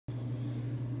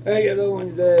How you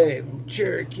doing today? From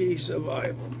Cherokee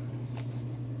Survival.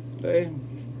 Okay,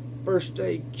 first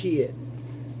aid kit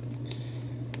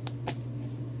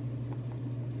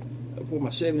for my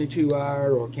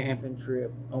 72-hour or camping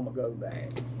trip on my go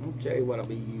bag. I'll tell you what I'll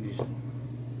be using.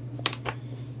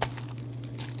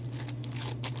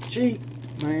 Cheap,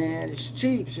 man. It's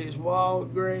cheap. It's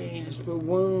Walgreens. It's for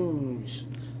wounds.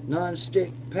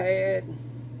 Non-stick pad,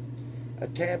 a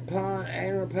tampon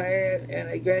anal pad, and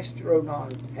a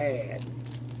gastronon pad.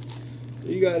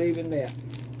 You got even that.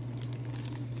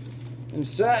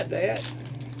 Inside that,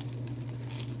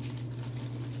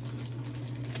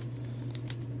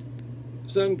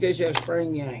 something in case you have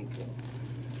sprained your ankle.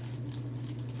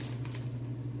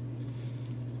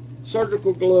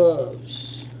 Surgical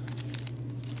gloves.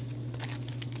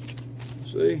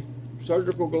 See?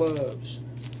 Surgical gloves.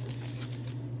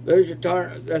 There's your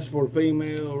that's for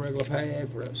female, regular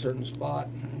pad for that certain spot.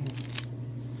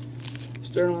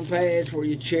 Sterling pads for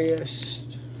your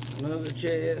chest. Another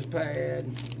chest pad.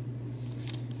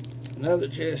 Another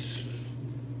chest.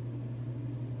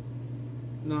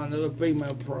 No, another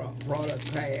female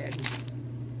product pad.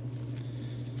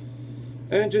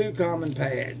 And 2 common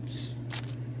pads.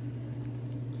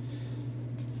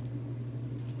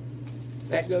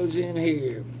 That goes in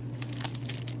here.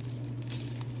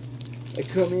 They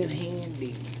come in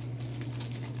handy.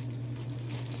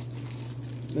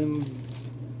 Them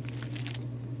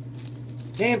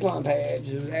tampon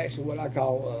pads is actually what I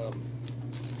call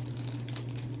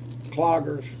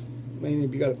cloggers. I mean,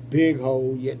 if you got a big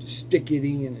hole, you have to stick it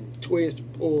in and twist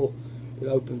and pull, it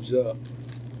opens up.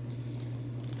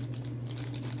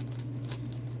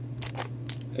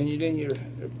 And then your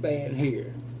band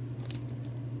here.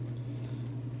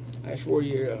 That's where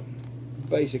your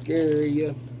basic area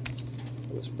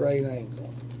of a sprained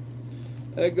ankle.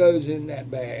 That goes in that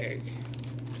bag.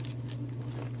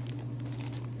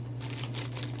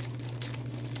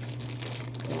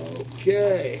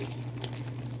 Okay.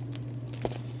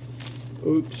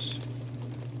 Oops.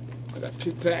 I got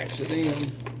 2 packs of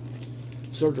them.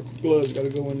 Surgical gloves got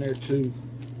to go in there too.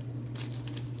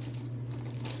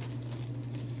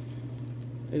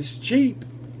 It's cheap.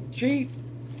 Cheap.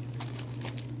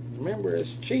 Remember,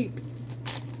 it's cheap.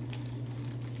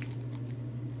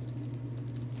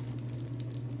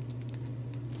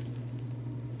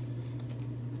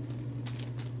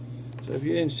 So if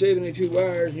you're in 72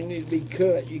 hours, you need to be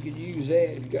cut. You could use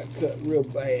that if you got cut real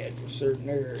bad for certain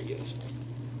areas.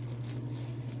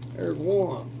 There's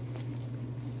one.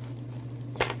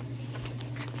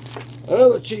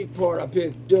 Another cheap part I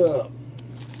picked up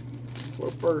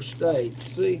for first aid.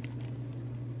 See?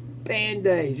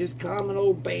 Band-aids. Just common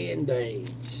old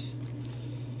band-aids.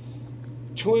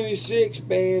 26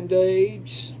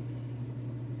 band-aids.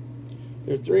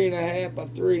 They're 3.5 by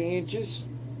 3 inches.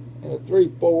 And a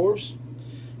 3/4.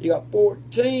 You got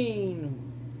 14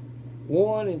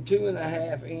 1 and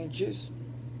 2.5 inches.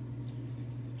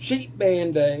 Sheet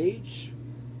band-aids.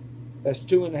 That's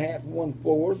 2.5 and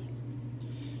 1/4.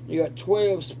 You got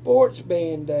 12 sports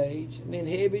band-aids, and then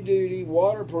heavy-duty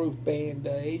waterproof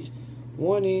band-aids,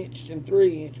 1 inch and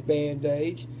 3 inch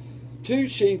band-aids, 2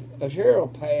 sheet of hero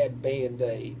pad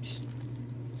band-aids.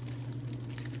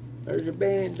 There's your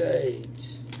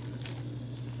band-aids.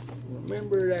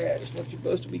 Remember that. It's what you're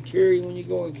supposed to be carrying when you're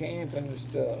going camping and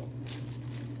stuff.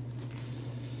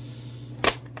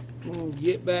 We'll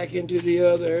get back into the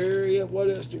other area. What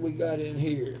else do we got in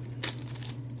here?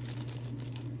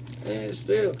 And it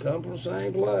still come from the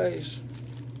same place.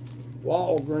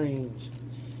 Walgreens.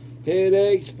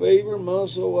 Headaches, fever,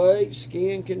 muscle aches,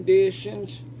 skin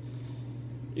conditions.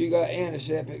 You got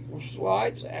antiseptic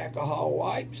wipes, alcohol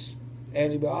wipes,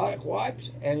 antibiotic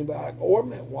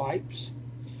ointment wipes,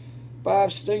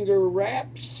 5 stinger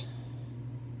wraps,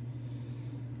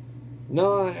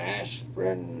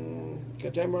 non-aspirin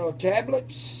catamol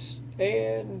tablets,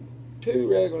 and 2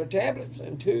 regular tablets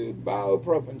and 2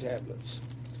 ibuprofen tablets.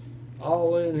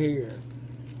 All in here.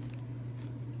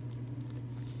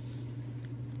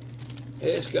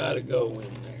 It's got to go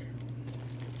in there.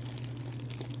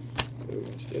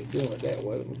 Instead of doing it that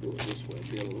way, let me do it this way.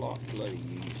 It'll be a lot bloody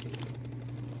easier.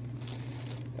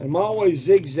 And I'm always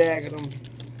zigzagging them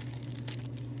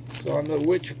so I know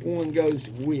which one goes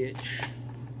to which.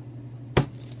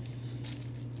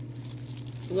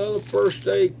 Another first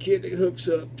aid kit that hooks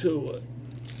up to it.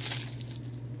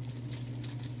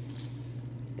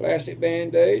 Plastic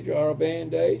band-aids, or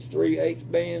band-aids,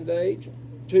 3/8 band-aids,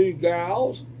 2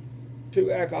 gauze,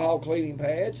 2 alcohol cleaning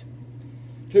pads,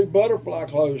 2 butterfly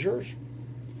closures,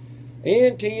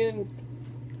 and 10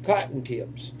 cotton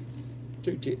tips,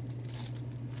 2 tips,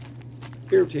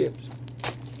 ear tips.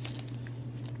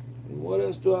 what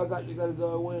else do I got? You got to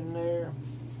go in there.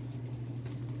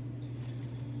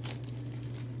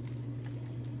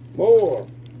 More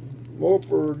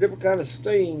for different kind of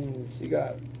stings. You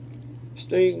got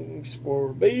stings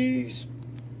for bees,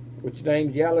 which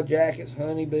names yellow jackets,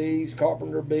 honey bees,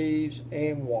 carpenter bees,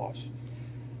 and wasps.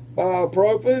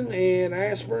 Biopropin and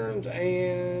aspirins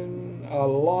and a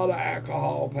lot of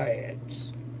alcohol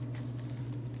pads.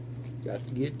 Got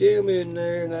to get them in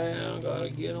there now. Got to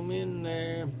get them in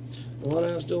there.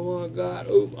 What else do I got?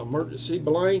 Oh, emergency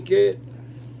blanket.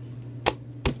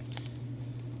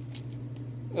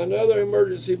 Another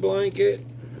emergency blanket.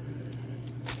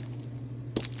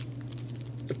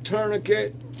 A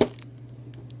tourniquet.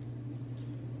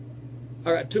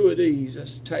 I got 2 of these.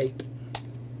 That's tape.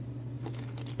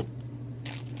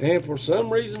 And for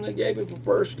some reason they gave me for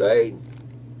first aid,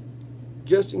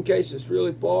 just in case it's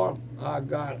really far, I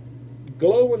got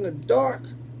glow-in-the-dark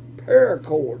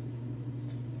paracord,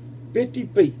 50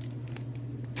 feet.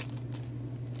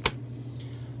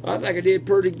 I think I did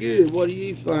pretty good. What do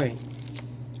you think?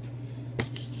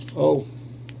 Oh,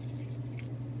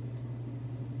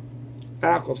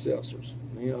 Alka-Seltzers.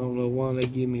 I don't know why they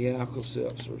give me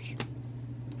Alka-Seltzers,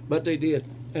 but they did.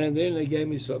 And then they gave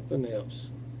me something else.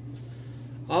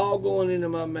 All going into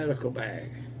my medical bag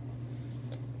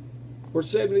for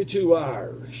 72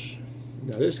 hours.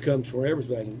 Now this comes from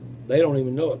everything. They don't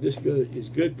even know it. This is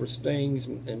good for stings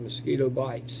and mosquito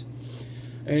bites.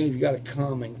 And if you got a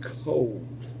common cold.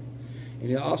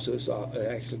 And it also is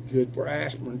actually good for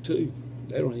aspirin too.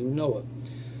 They don't even know it.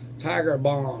 Tiger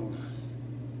Balm.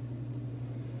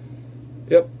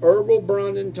 Yep, Herbal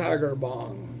Brandon Tiger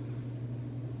Balm.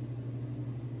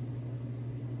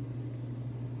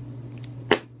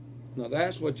 Now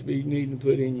that's what you be needing to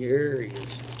put in your areas.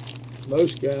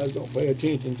 Most guys don't pay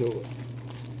attention to it.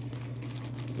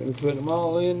 Gonna put them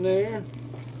all in there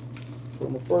for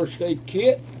my first aid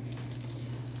kit.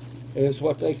 It's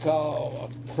what they call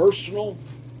a personal,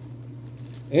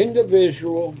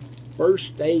 individual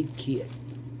first aid kit.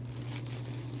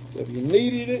 So if you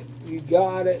needed it, you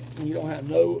got it, and you don't have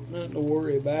nothing to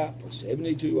worry about for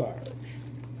 72 hours.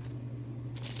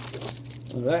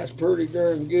 Well, that's pretty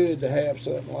darn good to have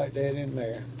something like that in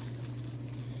there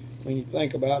when you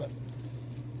think about it.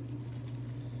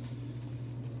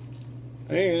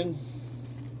 And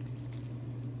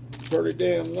pretty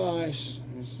damn nice.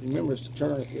 Remember, it's the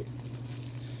tourniquet.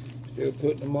 Still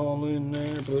putting them all in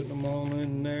there, putting them all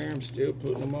in there. I'm still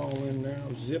putting them all in there.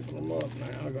 I'm zipping them up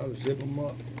now. I gotta zip them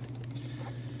up.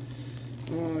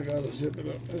 Oh, I gotta zip it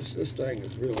up. This thing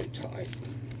is really tight.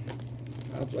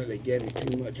 I think they gave me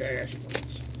too much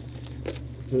aspirins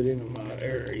to put into my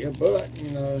area, but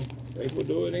you know, people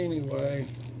do it anyway.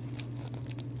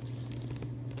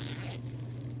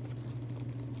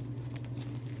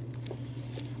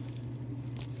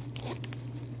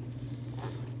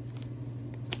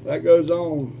 That goes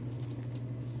on.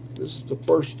 This is the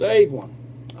first aid one.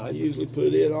 I usually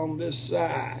put it on this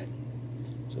side,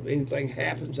 so if anything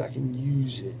happens, I can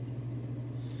use it.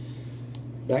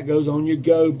 That goes on your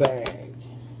go bag.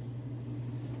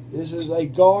 This is a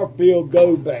Garfield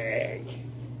go bag.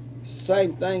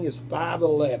 Same thing as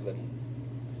 511.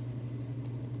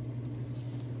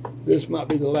 This might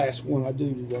be the last one I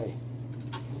do today.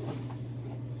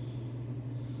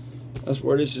 That's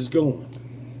where this is going.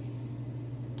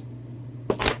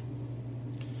 I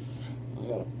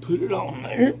gotta put it on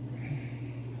there.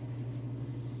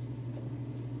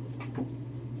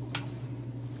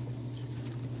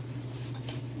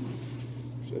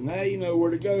 So now you know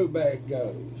where the go bag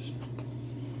goes.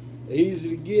 Easy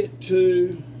to get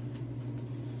to.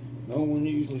 No one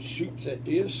usually shoots at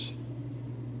this.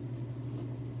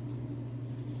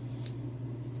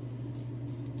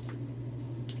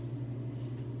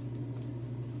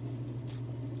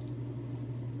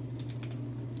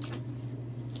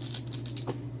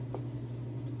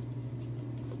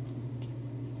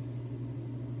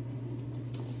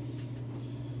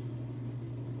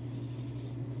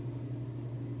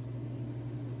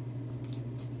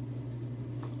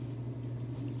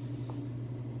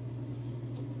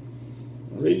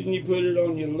 The reason you put it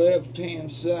on your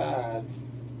left-hand side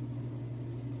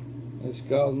is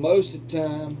because most of the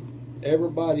time,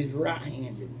 everybody's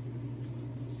right-handed.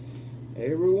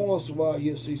 Every once in a while,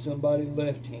 you'll see somebody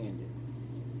left-handed.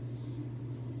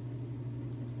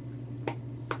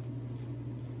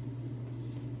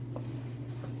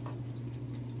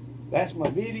 That's my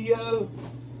video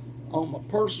on my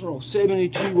personal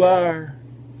 72-hour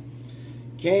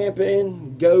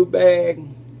camping go bag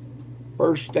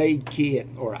first aid kit,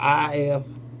 or IFAK.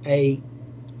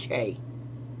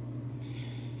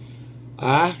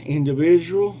 I,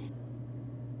 individual.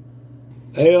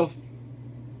 F,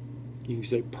 You can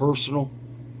say personal,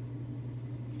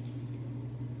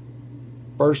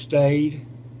 first aid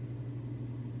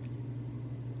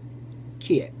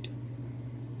kit.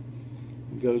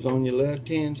 It goes on your left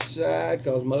hand side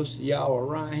because most of y'all are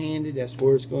right handed. That's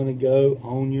where it's going to go,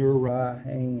 on your right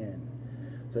hand.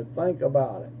 So think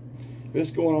about it. If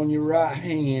it's going on your right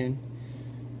hand,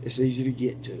 it's easy to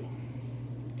get to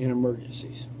in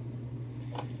emergencies.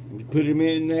 You put them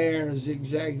in there,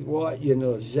 zigzag what, you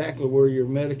know exactly where your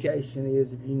medication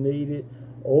is if you need it,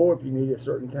 or if you need a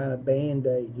certain kind of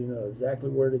band-aid, you know exactly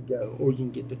where to go, or you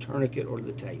can get the tourniquet or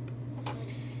the tape.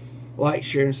 Like,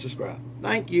 share, and subscribe.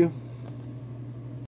 Thank you.